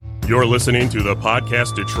You're listening to the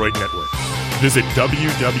Podcast Detroit Network. Visit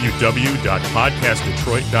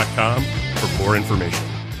www.podcastdetroit.com for more information.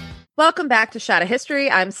 Welcome back to Shot of History.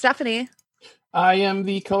 I'm Stephanie. I am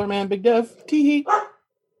the color man, Big Dev. Tee-hee.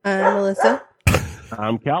 I'm Melissa.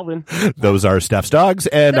 I'm Calvin. Those are Steph's dogs,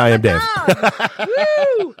 and I am Dave.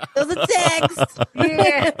 Woo! Those are tags.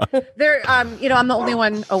 Yeah, they're I'm the only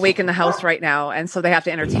one awake in the house right now, and so they have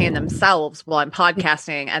to entertain themselves while I'm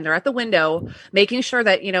podcasting, and they're at the window making sure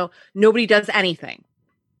that nobody does anything.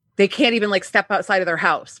 They can't even step outside of their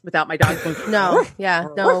house without my dog. No, yeah,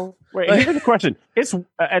 no. Wait, here's a question. It's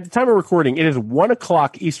at the time of recording. It is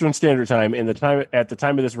 1:00 Eastern Standard Time, and at the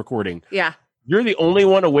time of this recording. Yeah, you're the only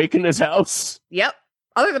one awake in this house. Yep.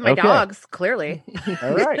 Other than my dogs, clearly.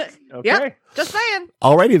 All right. Okay. Yep. Just saying.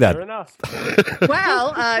 Alrighty then. Fair enough.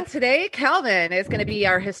 Well, today Calvin is going to be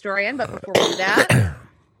our historian, but before we do that,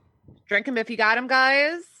 drink him if you got him,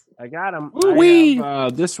 guys. I got him.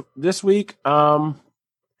 This week. I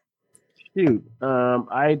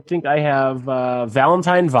think I have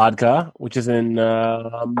Valentine Vodka, which is in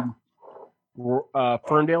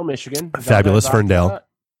Ferndale, Michigan. Fabulous Ferndale.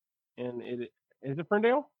 And is it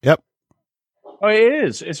Ferndale? Yep. Oh, it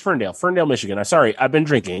is. It's Ferndale, Michigan. I've been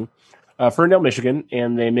drinking Ferndale, Michigan,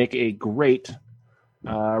 and they make a great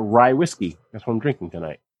rye whiskey. That's what I'm drinking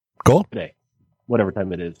tonight. Cool. Today, whatever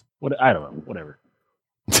time it is. I don't know. Whatever.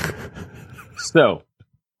 So,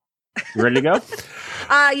 you ready to go?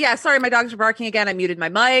 Yeah. Sorry, my dogs are barking again. I muted my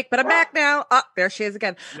mic, but I'm back now. Oh, there she is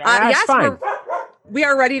again. That's fine. We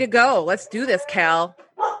are ready to go. Let's do this, Cal.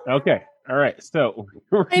 Okay. All right, so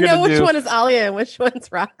I know which one is Alia and which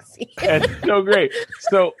one's Roxy. It's so great.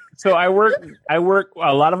 So I work. A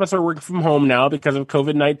lot of us are working from home now because of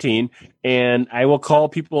COVID-19, and I will call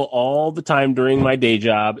people all the time during my day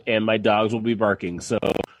job, and my dogs will be barking. So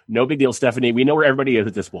no big deal, Stephanie. We know where everybody is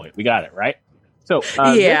at this point. We got it right. So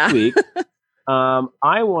this week,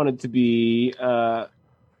 I wanted to be.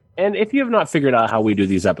 And if you have not figured out how we do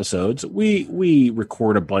these episodes, we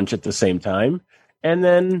record a bunch at the same time, and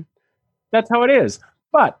then. That's how it is.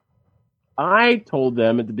 But I told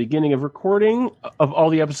them at the beginning of recording of all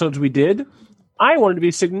the episodes we did, I wanted to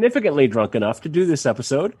be significantly drunk enough to do this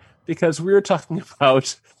episode because we were talking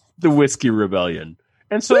about the Whiskey Rebellion.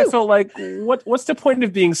 And so I felt like, what's the point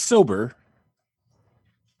of being sober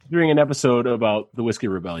during an episode about the Whiskey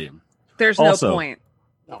Rebellion? There's no point.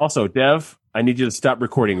 Also, Dev, I need you to stop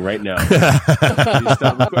recording right now.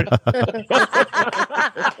 Stop recording.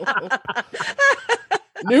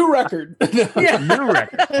 New record. Yeah. New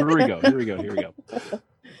record. Here we go.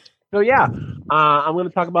 So I'm going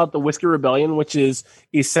to talk about the Whiskey Rebellion, which is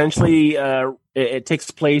essentially it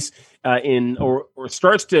takes place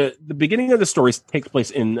the beginning of the story takes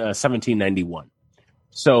place in 1791.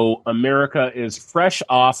 So America is fresh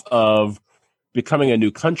off of becoming a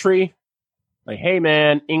new country. Like, hey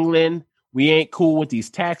man, England, we ain't cool with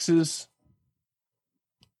these taxes.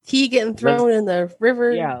 Tea getting thrown in the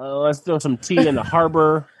river. Yeah, let's throw some tea in the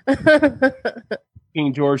harbor.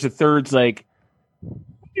 King George III's like,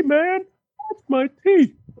 hey man, that's my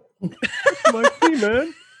tea. That's my tea,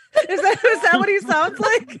 man. Is that what he sounds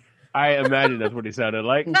like? I imagine that's what he sounded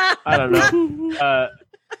like. I don't know.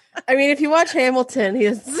 I mean, if you watch Hamilton, he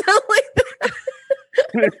doesn't sound like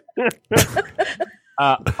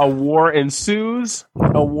that. A war ensues,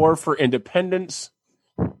 a war for independence.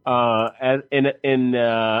 In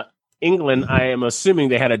England, I am assuming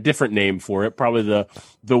they had a different name for it. Probably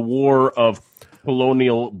the War of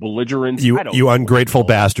Colonial Belligerence. You ungrateful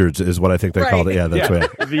bastards is what I think they called it. Yeah, that's right.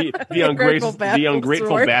 The ungrateful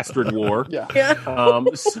bastard war. Yeah.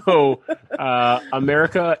 So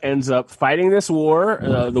America ends up fighting this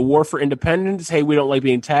war, the war for independence. Hey, we don't like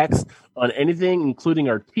being taxed on anything, including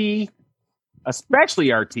our tea,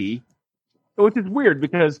 especially our tea, which is weird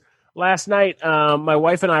because. Last night, my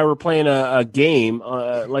wife and I were playing a game,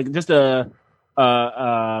 like just a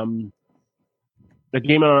game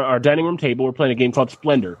on our dining room table. We're playing a game called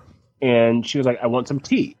Splendor, and she was like, "I want some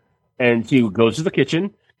tea," and she goes to the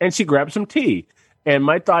kitchen and she grabs some tea. And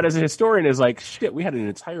my thought as a historian is like, "Shit, we had an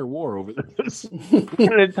entire war over this. We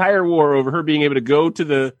had an entire war over her being able to go to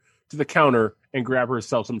the counter and grab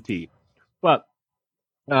herself some tea." But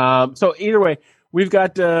so either way. We've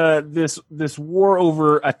got this war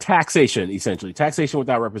over a taxation, essentially. Taxation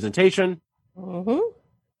without representation. Mm-hmm.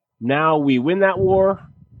 Now we win that war.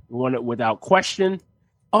 We won it without question.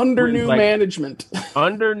 Under new management.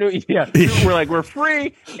 We're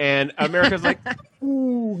free. And America's like,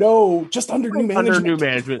 ooh, no, just under new management. Under new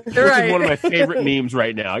management. Which is one of my favorite memes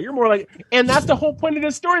right now. You're more like, and that's the whole point of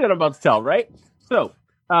this story that I'm about to tell, right? So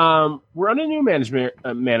we're under new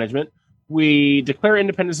management. We declare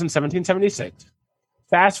independence in 1776.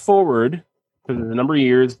 fast forward to the number of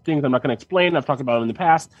years, things I'm not going to explain. I've talked about them in the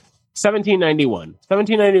past.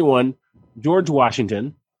 1791, George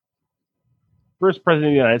Washington, first president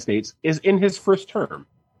of the United States, is in his first term.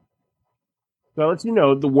 So as you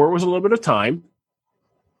know, the war was a little bit of time.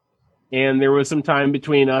 And there was some time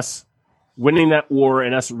between us winning that war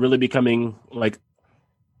and us really becoming like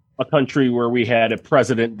a country where we had a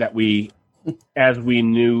president that as we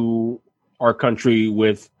knew our country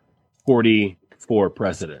with 44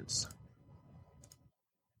 presidents.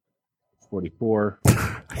 44,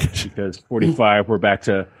 because 45, we're back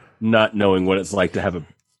to not knowing what it's like to have a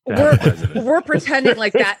president. We're pretending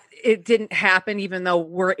like that it didn't happen, even though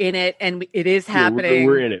we're in it and it is happening.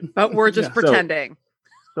 We're in it. But we're just pretending.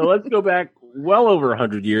 So let's go back well over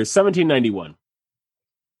 100 years, 1791.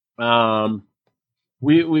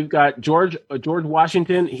 We've got George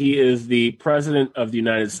Washington. He is the president of the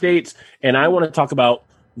United States, and I want to talk about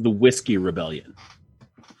the Whiskey Rebellion.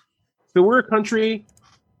 So we're a country,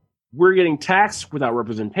 we're getting taxed without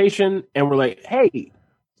representation, and we're like, hey,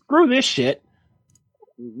 screw this shit.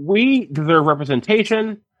 We deserve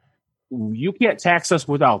representation. You can't tax us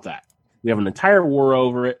without that. We have an entire war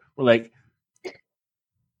over it. We're like,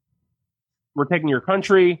 we're taking your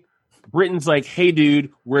country. Britain's like, hey,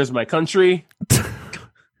 dude, where's my country?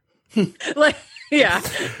 Where's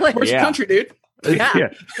your country, dude? Yeah.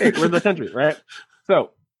 Hey, where's the country, right?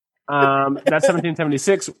 So that's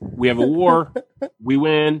 1776. We have a war. We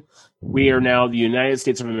win. We are now the United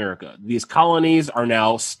States of America. These colonies are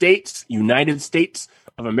now states, United States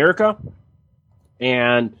of America.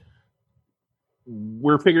 And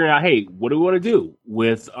we're figuring out, hey, what do we want to do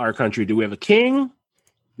with our country? Do we have a king?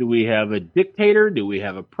 Do we have a dictator? Do we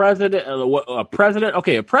have a president? A president?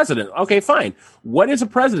 Okay, a president. Okay, fine. What is a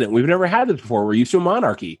president? We've never had this before. We're used to a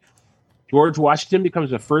monarchy. George Washington becomes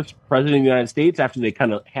the first president of the United States after they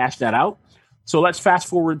kind of hashed that out. So let's fast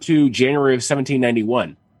forward to January of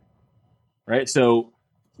 1791. Right? So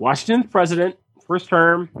Washington's president, first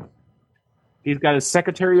term. He's got his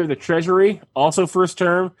Secretary of the Treasury, also first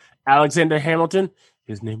term, Alexander Hamilton.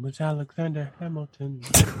 His name was Alexander Hamilton.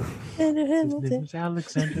 His name was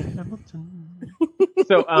Alexander Hamilton.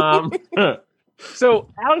 So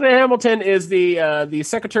Alexander Hamilton is the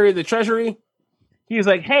Secretary of the Treasury. He's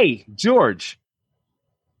like, hey, George.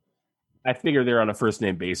 I figure they're on a first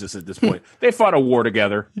name basis at this point. They fought a war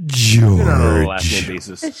together. George. They're not on a last name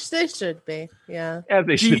basis. They should be, yeah. As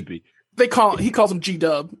they should be. He calls him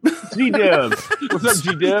G-Dub. G-Dub. What's up,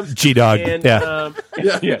 G-Dub? G-Dog.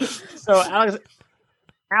 Yeah. So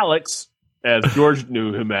Alex, as George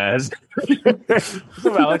knew him as.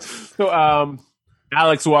 So Alex. So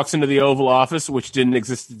Alex walks into the Oval Office, which didn't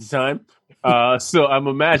exist at the time. So I'm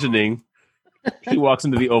imagining he walks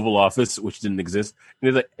into the Oval Office, which didn't exist, and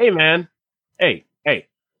he's like, "Hey, man, hey,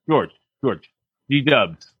 George,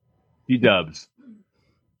 G-Dubs.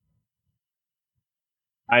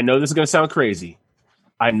 I know this is going to sound crazy.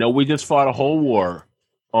 I know we just fought a whole war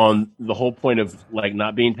on the whole point of like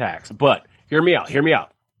not being taxed, but hear me out.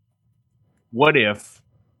 What if?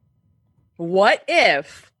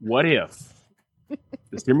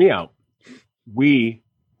 Just hear me out. We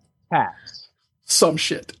tax some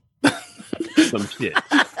shit.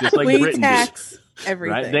 Just like we Britain tax did.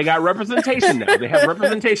 Everything. Right? They got representation now. They have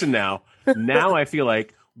representation now. Now I feel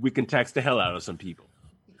like we can tax the hell out of some people.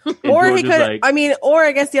 And or George he is could, like, or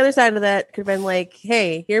I guess the other side of that could have been like,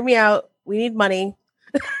 hey, hear me out. We need money.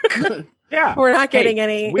 yeah, We're not getting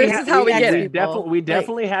any. This is how we get it. We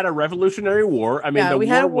definitely had a revolutionary war. I mean, Yeah, the we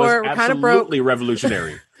had a war. was We're kinda broke. absolutely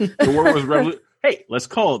revolutionary. The war was Hey, let's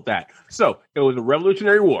call it that. So it was a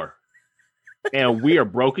revolutionary war, and we are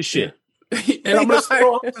broke as shit. And I'm going to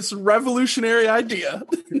throw out this revolutionary idea.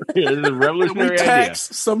 This is a revolutionary we tax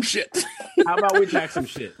idea. some shit. How about we tax some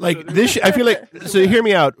shit? Like this, I feel like. So hear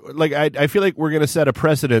me out. Like I feel like we're going to set a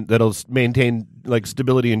precedent that'll maintain like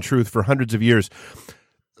stability and truth for hundreds of years.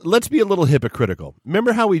 Let's be a little hypocritical.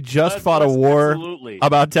 Remember how we just fought a war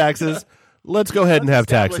about taxes? Let's go ahead and have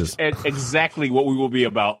taxes. Exactly what we will be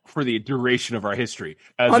about for the duration of our history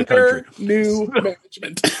as a Under country. new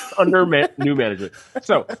management. New management.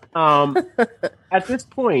 So, at this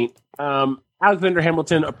point, Alexander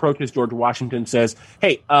Hamilton approaches George Washington, says,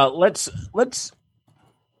 "Hey, let's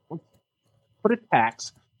put a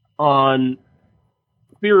tax on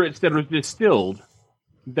spirits that are distilled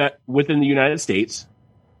that within the United States."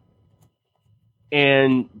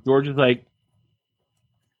 And George is like,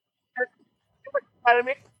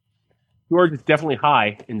 George is definitely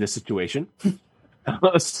high in this situation.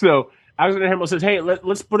 So Alexander Hamilton says, "Hey,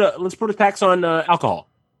 let's put a tax on alcohol."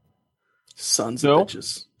 Sons of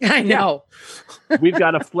bitches. I know. We've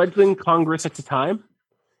got a fledgling Congress at the time,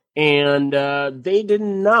 And they did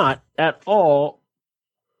not at all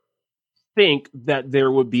think that there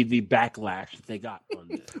would be the backlash that they got on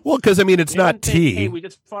this. Well, because I mean, it's They not didn't think, tea. Hey, we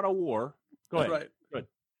just fought a war. Go ahead. Right.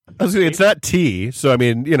 I was gonna say, it's not tea. So I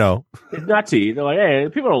mean, It's not tea. They're like, hey,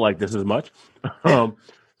 people don't like this as much.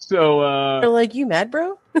 They're like, you mad,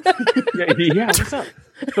 bro? Yeah, what's up?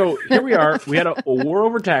 So here we are. We had a war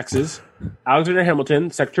over taxes. Alexander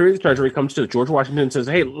Hamilton, Secretary of the Treasury, comes to George Washington and says,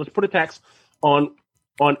 hey, let's put a tax on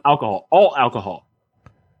alcohol, all alcohol.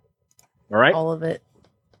 All right? All of it.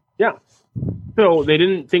 Yeah. So they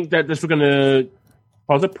didn't think that this was going to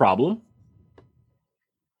cause a problem.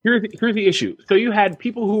 Here's the issue. So you had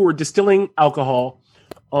people who were distilling alcohol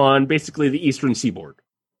on basically the eastern seaboard.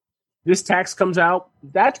 This tax comes out.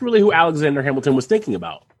 That's really who Alexander Hamilton was thinking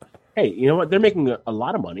about. Hey, you know what? They're making a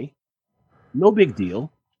lot of money. No big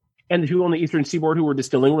deal. And the people on the eastern seaboard who were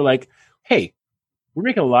distilling were like, hey, we're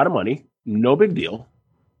making a lot of money. No big deal.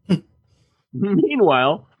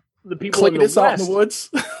 Meanwhile, the people in the Clicking us out in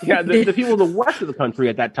west, the woods. yeah, the people in the west of the country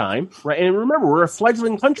at that time, right? And remember, we're a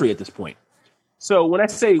fledgling country at this point. So when I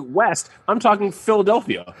say west, I'm talking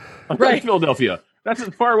Philadelphia. I'm talking Philadelphia. That's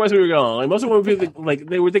as far west we were going. Like most of them would be like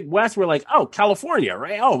they would think west. We're like, oh, California,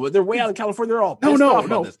 right? Oh, but they're way out in California. They're all pissed off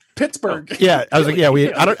about this. Pittsburgh. yeah. I was like, yeah,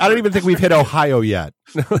 I don't even think we've hit Ohio yet.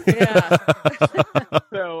 Yeah.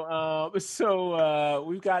 So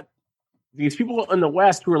we've got these people in the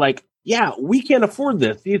west who are like, yeah, we can't afford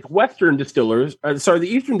this. These Western distillers, the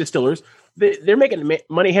Eastern distillers, they're making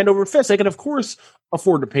money hand over fist. They can, of course,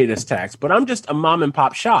 afford to pay this tax. But I'm just a mom and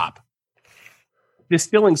pop shop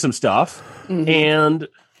distilling some stuff, and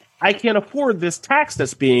I can't afford this tax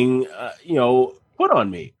that's being, put on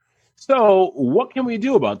me. So what can we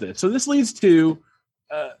do about this? So this leads to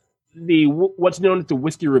what's known as the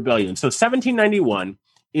Whiskey Rebellion. So 1791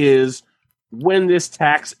 is when this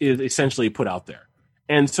tax is essentially put out there.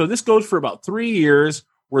 And so this goes for about 3 years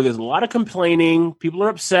where there's a lot of complaining. People are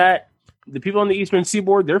upset. The people on the Eastern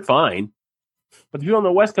Seaboard, they're fine. But the people on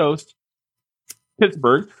the West Coast,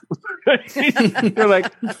 Pittsburgh, they're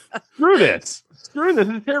like, screw this. This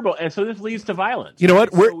is terrible. And so this leads to violence. You know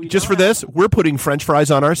what? We're Putting French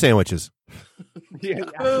fries on our sandwiches. Yeah,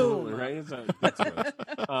 absolutely, right?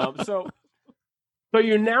 So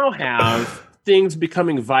you now have things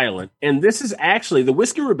becoming violent. And this is actually, the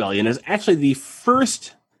Whiskey Rebellion is actually the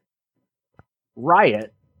first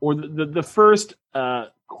riot or the first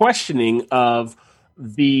questioning of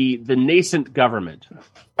the nascent government.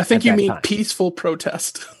 I think you mean time. Peaceful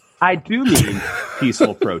protest. I do mean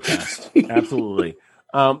peaceful protest. Absolutely.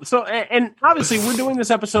 And obviously we're doing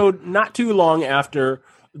this episode not too long after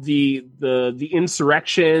the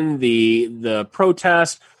insurrection, the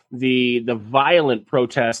protest, the violent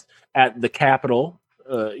protest at the Capitol,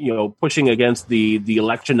 pushing against the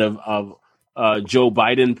election of Joe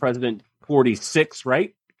Biden, President 46,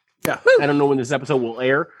 right? Yeah. I don't know when this episode will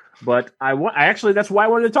air, but I actually, that's why I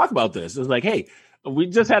wanted to talk about this. It was like, hey, we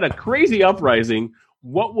just had a crazy uprising.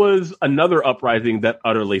 What was another uprising that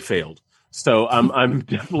utterly failed? So I'm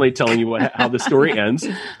definitely telling you how the story ends.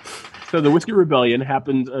 So the Whiskey Rebellion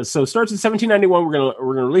happened. So it starts in 1791. We're gonna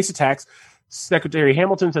release a tax. Secretary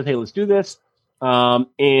Hamilton says, "Hey, let's do this."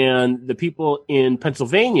 And the people in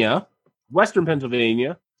Pennsylvania, Western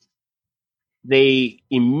Pennsylvania, they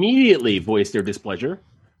immediately voiced their displeasure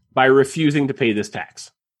by refusing to pay this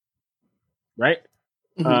tax. Right?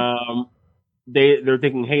 Mm-hmm. They're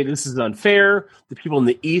thinking, hey, this is unfair. The people in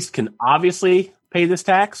the East can obviously pay this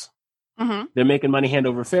tax. Mm-hmm. They're making money hand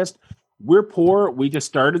over fist. We're poor. We just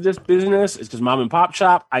started this business. It's just mom and pop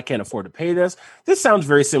shop. I can't afford to pay this. This sounds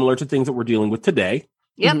very similar to things that we're dealing with today.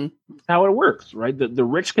 Yep. Mm-hmm. That's how it works, right? The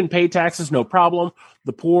rich can pay taxes, no problem.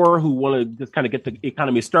 The poor who want to just kind of get the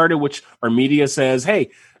economy started, which our media says,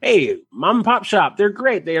 hey, mom and pop shop, they're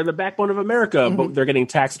great. They are the backbone of America, but they're getting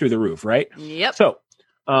taxed through the roof, right? Yep. So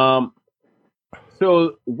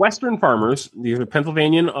Western farmers, these are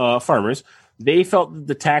Pennsylvanian farmers, they felt that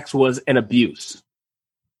the tax was an abuse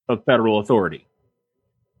of federal authority.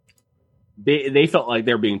 They felt like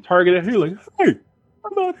they're being targeted. They're like, hey,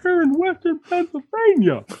 I'm out here in Western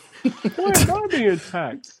Pennsylvania. Why am I being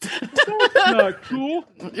taxed? That's not cool.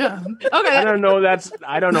 Yeah. Okay. I don't know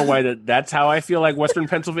why that's how I feel like Western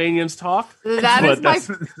Pennsylvanians talk.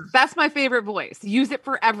 That's my favorite voice. Use it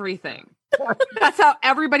for everything. That's how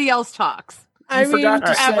everybody else talks. You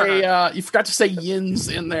forgot to say yins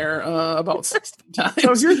in there about 16 times.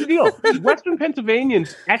 So here's the deal: Western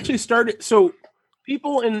Pennsylvanians actually started. So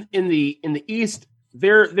people in the East,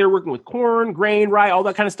 they're working with corn, grain, rye, all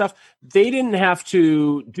that kind of stuff. They didn't have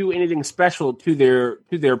to do anything special to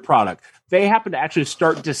their product. They happened to actually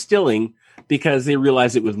start distilling because they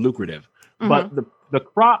realized it was lucrative. Mm-hmm. But the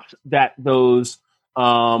crops that those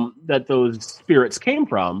spirits came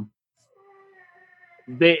from,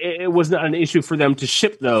 it was not an issue for them to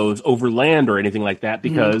ship those over land or anything like that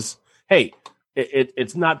because, hey,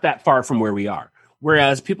 it's not that far from where we are.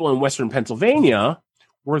 Whereas people in Western Pennsylvania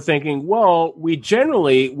were thinking, well, we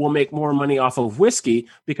generally will make more money off of whiskey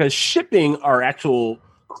because shipping our actual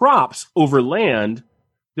crops over land,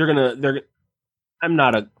 I'm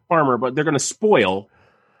not a farmer, but they're going to spoil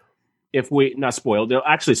they'll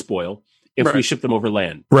actually spoil if we ship them over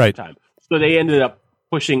land. Right. So they ended up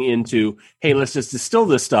pushing into, hey, let's just distill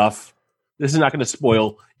this stuff. This is not going to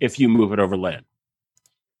spoil if you move it over land.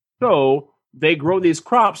 So they grow these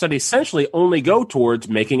crops that essentially only go towards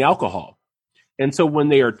making alcohol. And so when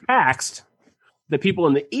they are taxed, the people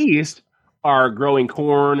in the East are growing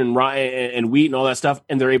corn and rye and wheat and all that stuff,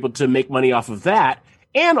 and they're able to make money off of that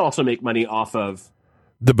and also make money off of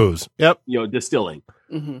the booze. Yep. Distilling.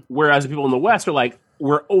 Mm-hmm. Whereas the people in the West are like,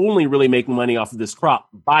 we're only really making money off of this crop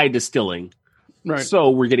by distilling. Right. So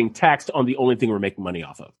we're getting taxed on the only thing we're making money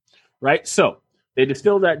off of. Right. So they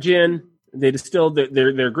distilled that gin. They distilled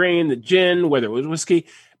their grain, the gin, whether it was whiskey.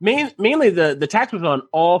 Mainly the tax was on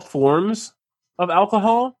all forms of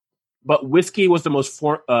alcohol, but whiskey was the most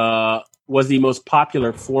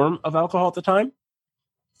popular form of alcohol at the time.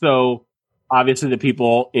 So obviously the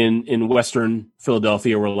people in Western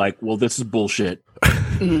Philadelphia were like, well, this is bullshit.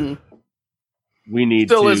 Mm-hmm. We need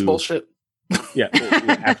Still is bullshit. Yeah,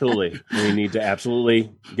 absolutely. We need to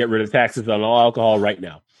absolutely get rid of taxes on all alcohol right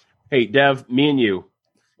now. Hey, Dev, me and you,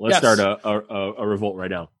 let's start a revolt right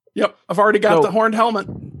now. Yep, I've already got the horned helmet.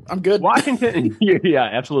 I'm good. Washington, yeah,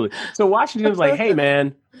 absolutely. So Washington's like, hey,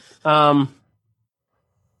 man,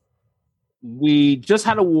 we just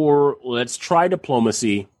had a war. Let's try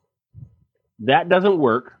diplomacy. That doesn't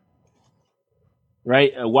work,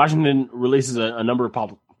 right? Washington releases a number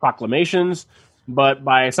of proclamations, but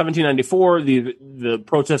by 1794, the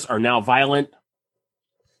protests are now violent.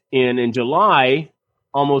 And in July,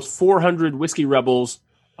 almost 400 whiskey rebels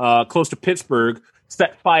close to Pittsburgh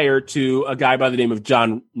set fire to a guy by the name of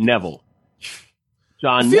John Neville.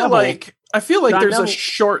 I feel like there's a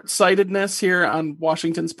short-sightedness here on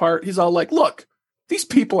Washington's part. He's all like, look, these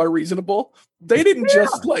people are reasonable. They didn't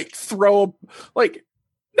just throw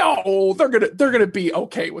no, they're gonna be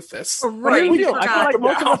okay with this. Right. I feel like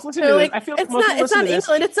most of us listen to this. I feel like most people listen to this. It's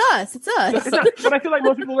not England, it's us. It's us. But I feel like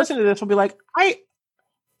most people listen to this will be like,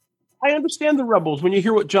 I understand the rebels when you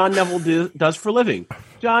hear what John Neville does for a living.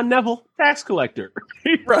 John Neville, tax collector.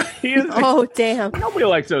 Right. Oh, damn. Nobody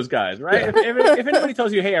likes those guys, right? If anybody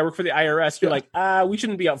tells you, hey, I work for the IRS, you're like, we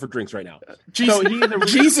shouldn't be out for drinks right now.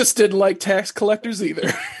 Jesus didn't like tax collectors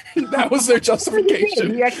either. That was their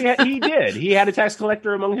justification. He did. He had a tax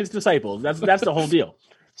collector among his disciples. That's the whole deal.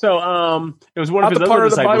 So it was one of his other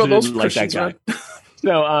disciples who didn't like that guy.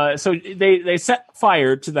 Right? So they set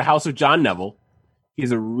fire to the house of John Neville.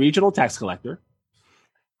 He's a regional tax collector.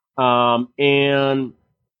 And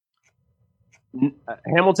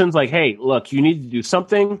Hamilton's like, hey, look, you need to do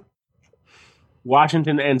something.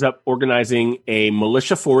 Washington ends up organizing a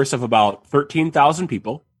militia force of about 13,000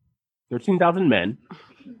 people, 13,000 men,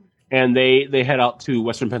 and they head out to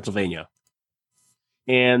Western Pennsylvania.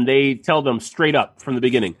 And they tell them straight up from the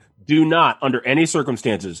beginning, do not, under any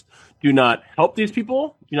circumstances, do not help these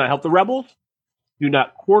people, do not help the rebels, do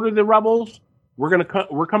not quarter the rebels. We're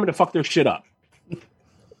coming to fuck their shit up.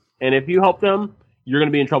 And if you help them, you're going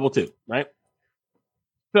to be in trouble too, right?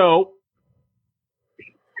 So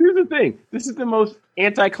here's the thing. This is the most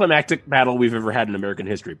anticlimactic battle we've ever had in American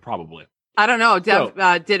history, probably. I don't know.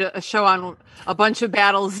 Dev did a show on a bunch of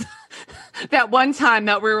battles that one time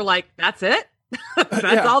that we were like, that's it?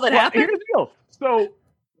 That's all that happened? Here's the deal. So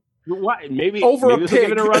maybe this will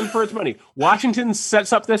give it a run for its money. Washington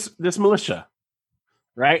sets up this militia,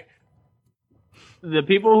 right? The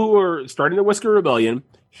people who are starting the Whisker Rebellion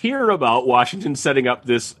hear about Washington setting up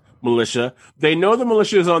this militia. They know the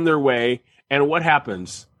militia is on their way. And what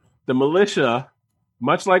happens? The militia,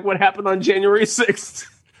 much like what happened on January 6th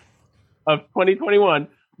of 2021,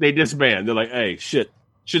 they disband. They're like, hey, shit's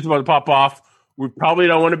about to pop off. We probably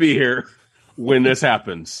don't want to be here when this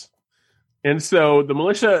happens. And so the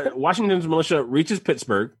militia, Washington's militia, reaches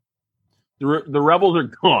Pittsburgh. The rebels are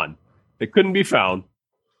gone. They couldn't be found.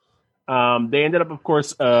 They ended up, of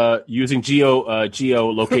course, using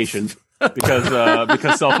geolocation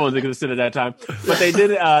because cell phones existed at that time. But they did.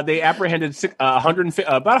 They apprehended about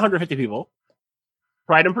 150 people,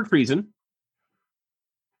 tried them for treason.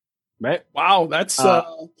 Right? Wow, that's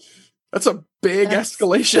a big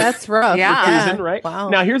escalation. That's rough. Yeah. Treason, right? Wow.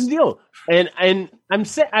 Now here's the deal, and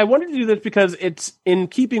I wanted to do this because it's in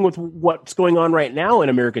keeping with what's going on right now in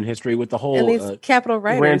American history with the whole and these Capitol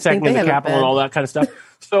rioters ransacking think of they the haven't Capitol and been. all that kind of stuff.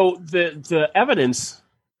 So the evidence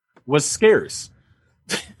was scarce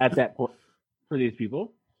at that point for these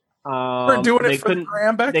people. We're doing they it for the couldn't.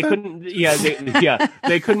 gram back They then? couldn't.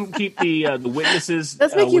 They couldn't keep the witnesses.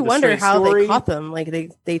 Does make you with a wonder straight how story. they caught them. Like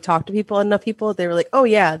they talked to people, enough people. They were like, "Oh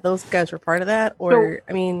yeah, those guys were part of that." Or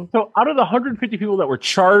I mean, So out of the 150 people that were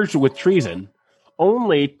charged with treason,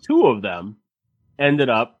 only 2 of them ended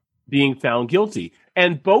up being found guilty,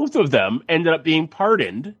 and both of them ended up being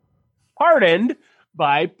pardoned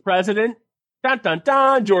by President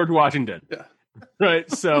George Washington. Yeah. Right.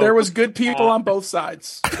 So There was good people on both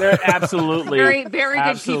sides. they're absolutely Very, very good people.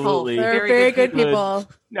 absolutely. they're very good people.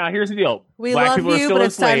 Now here's the deal: We Black love people are you, still but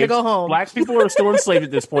it's time to enslaved. go home. Black people are still enslaved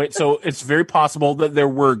at this point, so it's very possible that there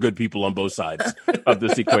were good people on both sides of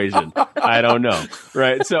this equation. I don't know,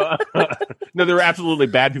 right? So, no, there were absolutely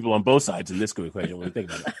bad people on both sides in this equation when you think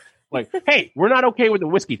about it. Like, hey, we're not okay with the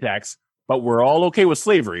whiskey tax, but we're all okay with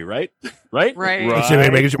slavery, right? Right? Right. So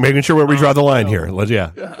making sure where we draw the line here.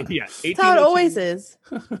 Yeah. That's how it always is.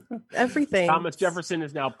 Everything. Thomas Jefferson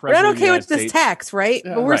is now We're president. not of the okay United with this States. tax, right?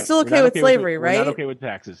 Yeah. But we're Right. still We're okay not with slavery, We're right? not okay with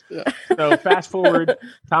taxes. So fast forward,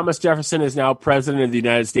 Thomas Jefferson is now president of the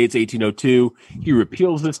United States, 1802. He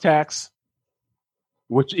repeals this tax,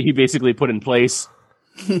 which he basically put in place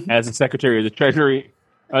as the Secretary of the Treasury.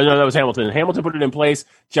 Oh, no, that was Hamilton. Hamilton put it in place.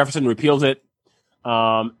 Jefferson repeals it.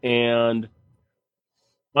 And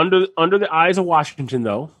under the eyes of Washington,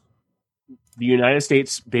 though, the United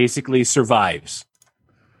States basically survives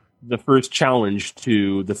the first challenge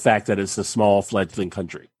to the fact that it's a small fledgling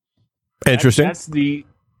country. Interesting. That's the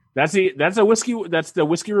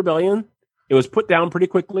Whiskey Rebellion. It was put down pretty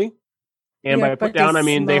quickly, and Yeah, by but put down, this I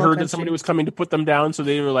mean they small heard that country. somebody was coming to put them down, so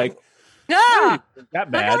they were like, Yeah. "Hey, that I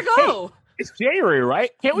bad? gotta go. Hey, it's January,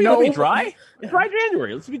 right? Can't we No. be dry? Dry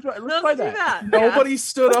January. Let's be dry. Let's try do that. Nobody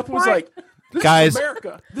stood up and was like, this Guys, is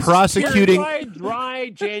America. This prosecuting Dry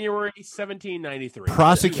January 1793.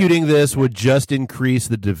 prosecuting this would just increase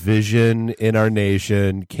the division in our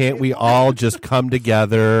nation. Can't we all just come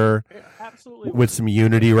together Absolutely. with some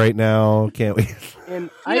unity right now? Can't we? And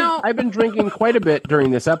know- I've been drinking quite a bit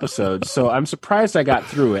during this episode, so I'm surprised I got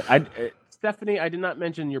through it. Stephanie, I did not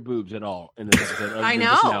mention your boobs at all in this episode. other I than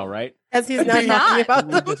just know. now, right? As he's not Not. talking about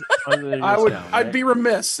Other them. than just- other than I just would. now, I'd right? be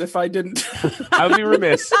remiss if I didn't. I would be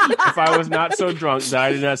remiss if I was not so drunk that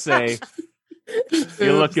I did not say,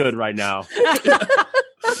 "You look good right now."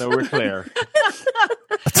 So we're clear.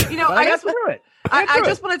 You know, But I got through it. I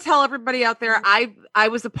just want to tell everybody out there, I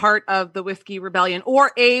was a part of the Whiskey Rebellion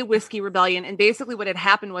or a Whiskey Rebellion. And basically what had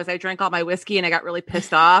happened was I drank all my whiskey and I got really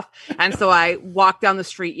pissed off. And so I walked down the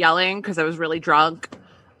street yelling because I was really drunk,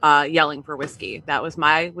 yelling for whiskey. That was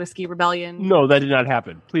my Whiskey Rebellion. No, that did not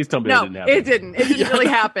happen. Please tell me that No, didn't happen. it didn't. It didn't really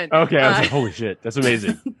happen. Okay, I was like, holy shit, that's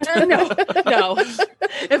amazing. No.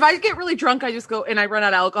 If I get really drunk, I just go and I run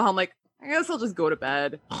out of alcohol. I'm like, I guess I'll just go to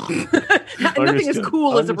bed. Nothing is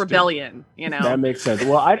cool as a Understood. rebellion, you know. That makes sense.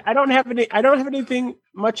 Well, I don't have anything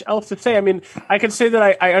much else to say. I mean, I can say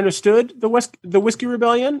that I understood the Whiskey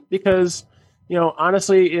Rebellion because, you know,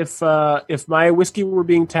 honestly, if my whiskey were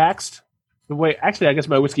being taxed the way, actually, I guess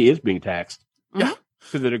my whiskey is being taxed. Yeah.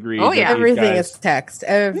 To the degree. Oh, that yeah. these Everything guys- is text.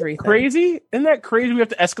 Everything. crazy. Isn't that crazy? We have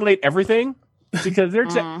to escalate everything because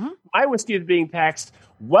Mhm. my whiskey is being taxed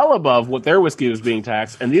well above what their whiskey was being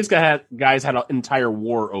taxed, and these guys had an entire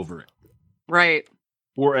war over it, Right.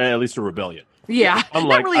 or at least a rebellion. Yeah. I'm Not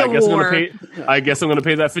like, really I a guess war, I guess I'm gonna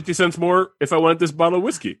pay that 50 cents more if I want this bottle of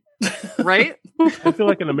whiskey. right? I feel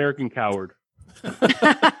like an American coward.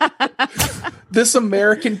 This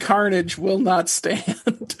American carnage will not stand.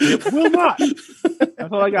 It will not.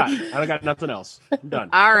 That's all I got. I got nothing else. I'm done.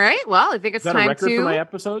 All right. Well, I think Is it's that a time record for my to.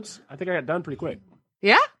 episodes? I think I got done pretty quick.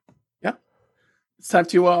 Yeah. It's time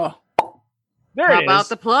to There How it about is.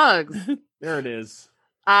 the plugs? There it is.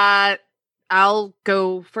 I'll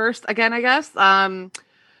go first again, I guess.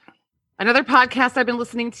 Another podcast I've been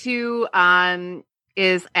listening to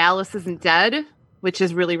is Alice Isn't Dead, which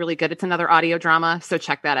is really, really good. It's another audio drama, so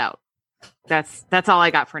check that out. That's all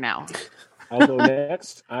I got for now. I'll go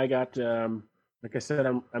next. I got, like I said,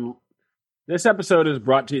 I'm. This episode is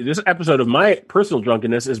brought to you. This episode of my personal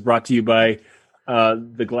drunkenness is brought to you by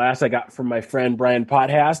the glass I got from my friend Brian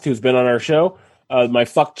Pothast, who's been on our show. My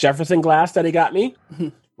Fuck Jefferson glass that he got me,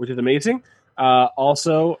 which is amazing.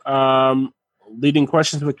 Also, Leading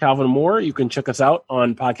Questions with Calvin Moore. You can check us out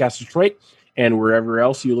on Podcast Detroit and wherever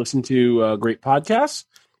else you listen to great podcasts.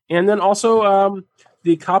 And then also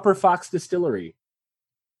the Copper Fox Distillery.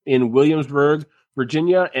 in Williamsburg,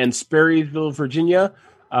 Virginia, and Sperryville, Virginia.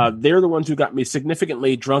 They're the ones who got me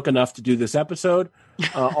significantly drunk enough to do this episode.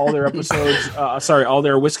 All their all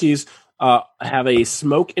their whiskeys have a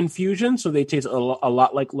smoke infusion, so they taste a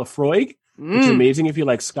lot like Lafroig, which is amazing if you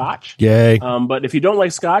like Scotch. Yay! But if you don't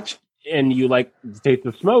like Scotch and you like the taste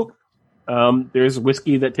of smoke, there's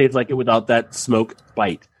whiskey that tastes like it without that smoke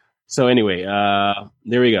bite. So anyway,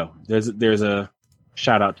 there we go. There's a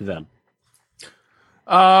shout out to them.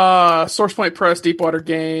 SourcePoint Press, Deepwater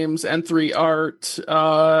Games, N3 Art,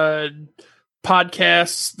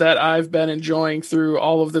 podcasts that I've been enjoying through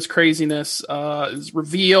all of this craziness is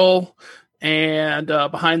Reveal and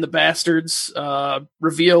Behind the Bastards.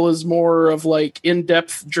 Reveal is more of like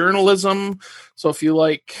in-depth journalism. So if you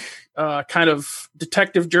like kind of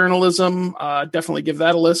detective journalism, definitely give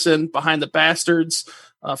that a listen. Behind the Bastards.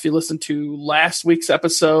 If you listen to last week's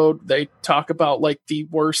episode, they talk about like the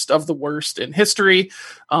worst of the worst in history,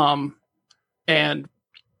 and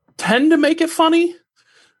tend to make it funny.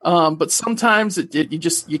 But sometimes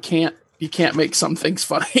you can't make some things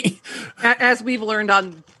funny. As we've learned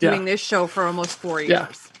on doing this show for almost 4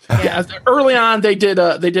 years. Yeah. Early on, they did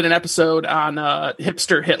an episode on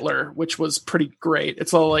hipster Hitler, which was pretty great.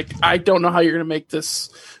 It's all like, I don't know how you're going to make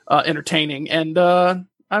this entertaining, and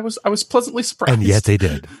I was pleasantly surprised. And yet they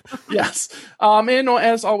did. Yes. And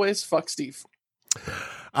as always, fuck Steve.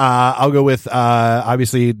 I'll go with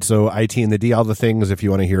obviously, so IT and the D, all the things. If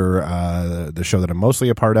you want to hear the show that I'm mostly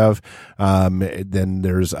a part of, then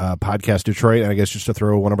there's Podcast Detroit, and I guess just to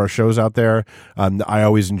throw one of our shows out there, I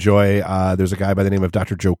always enjoy. There's a guy by the name of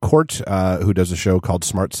Dr. Joe Court who does a show called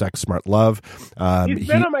Smart Sex, Smart Love. He's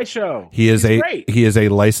been on my show. He's great. He is a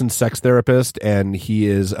licensed sex therapist, and he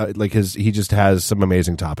is he just has some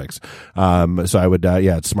amazing topics. So I would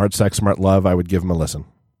it's Smart Sex, Smart Love. I would give him a listen.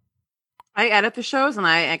 I edit the shows, and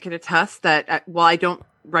I can attest that while I don't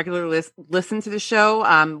regularly listen to the show,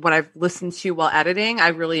 what I've listened to while editing, I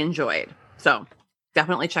really enjoyed. So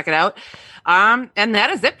definitely check it out. And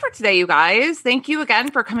that is it for today, you guys. Thank you again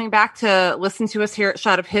for coming back to listen to us here at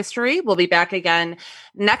Shot of History. We'll be back again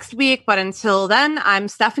next week. But until then, I'm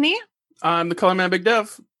Stephanie. I'm the Color Man Big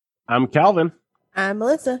Dev. I'm Calvin. I'm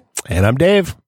Melissa. And I'm Dave.